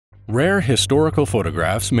Rare historical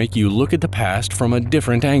photographs make you look at the past from a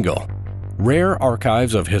different angle. Rare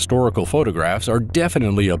archives of historical photographs are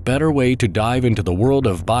definitely a better way to dive into the world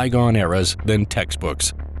of bygone eras than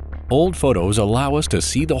textbooks. Old photos allow us to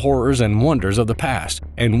see the horrors and wonders of the past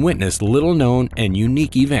and witness little-known and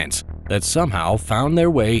unique events that somehow found their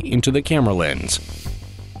way into the camera lens.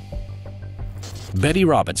 Betty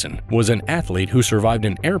Robinson was an athlete who survived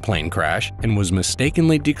an airplane crash and was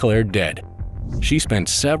mistakenly declared dead. She spent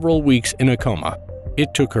several weeks in a coma.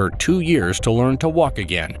 It took her 2 years to learn to walk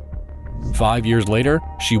again. 5 years later,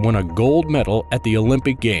 she won a gold medal at the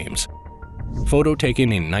Olympic Games. Photo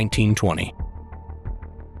taken in 1920.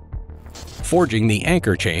 Forging the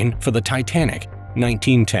anchor chain for the Titanic,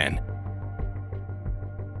 1910.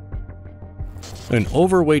 An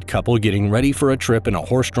overweight couple getting ready for a trip in a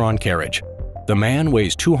horse-drawn carriage. The man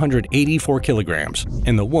weighs 284 kilograms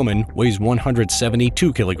and the woman weighs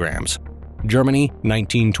 172 kilograms. Germany,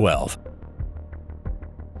 1912.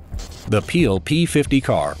 The Peel P50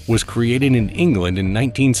 car was created in England in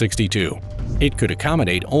 1962. It could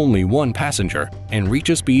accommodate only one passenger and reach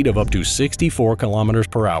a speed of up to 64 kilometers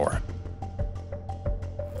per hour.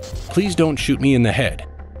 "Please don't shoot me in the head.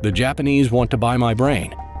 The Japanese want to buy my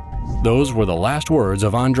brain." Those were the last words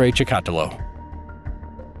of André Chikatilo.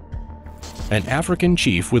 An African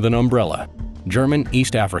chief with an umbrella. German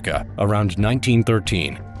East Africa, around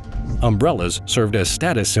 1913. Umbrellas served as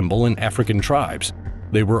status symbol in African tribes.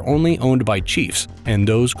 They were only owned by chiefs and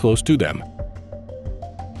those close to them.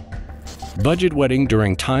 Budget wedding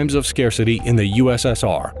during times of scarcity in the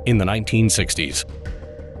USSR in the 1960s.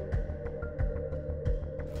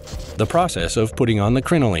 The process of putting on the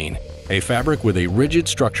crinoline, a fabric with a rigid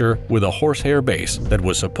structure with a horsehair base that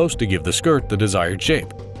was supposed to give the skirt the desired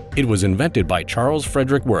shape. It was invented by Charles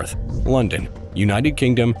Frederick Worth, London, United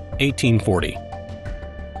Kingdom, 1840.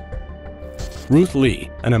 Ruth Lee,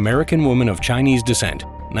 an American woman of Chinese descent,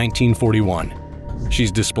 1941. She's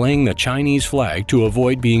displaying the Chinese flag to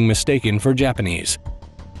avoid being mistaken for Japanese.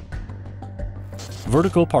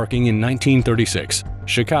 Vertical parking in 1936,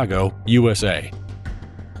 Chicago, USA.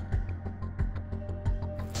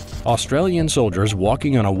 Australian soldiers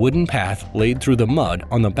walking on a wooden path laid through the mud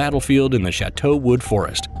on the battlefield in the Chateau Wood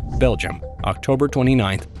Forest, Belgium, October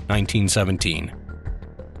 29, 1917.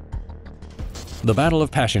 The Battle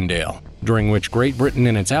of Passchendaele, during which Great Britain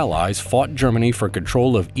and its allies fought Germany for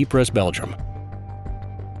control of Ypres, Belgium.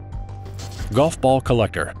 Golf ball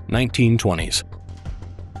collector, 1920s.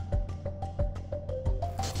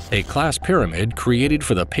 A class pyramid created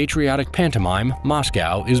for the patriotic pantomime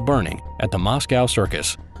Moscow is Burning at the Moscow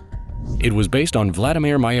Circus. It was based on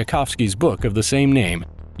Vladimir Mayakovsky's book of the same name,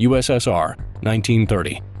 USSR,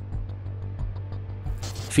 1930.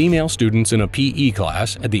 Female students in a PE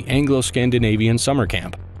class at the Anglo-Scandinavian Summer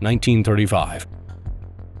Camp, 1935.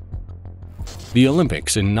 The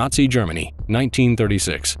Olympics in Nazi Germany,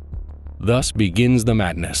 1936. Thus begins the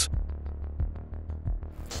madness.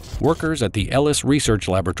 Workers at the Ellis Research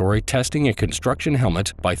Laboratory testing a construction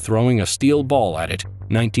helmet by throwing a steel ball at it,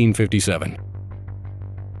 1957.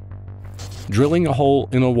 Drilling a hole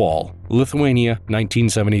in a wall, Lithuania,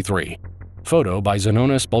 1973. Photo by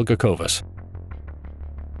Zenonas Bulgakovas.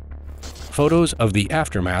 Photos of the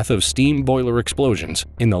aftermath of steam boiler explosions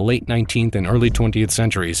in the late 19th and early 20th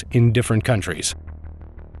centuries in different countries.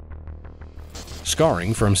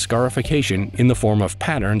 Scarring from scarification in the form of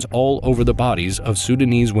patterns all over the bodies of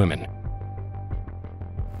Sudanese women.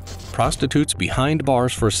 Prostitutes behind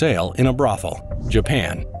bars for sale in a brothel,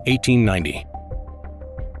 Japan, 1890.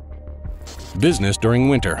 Business during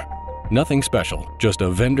winter. Nothing special, just a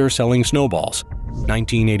vendor selling snowballs,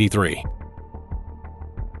 1983.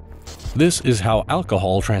 This is how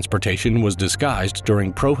alcohol transportation was disguised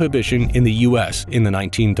during Prohibition in the US in the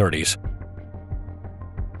 1930s.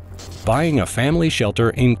 Buying a family shelter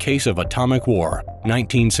in case of atomic war,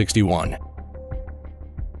 1961.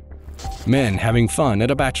 Men having fun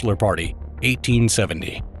at a bachelor party,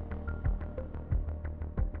 1870.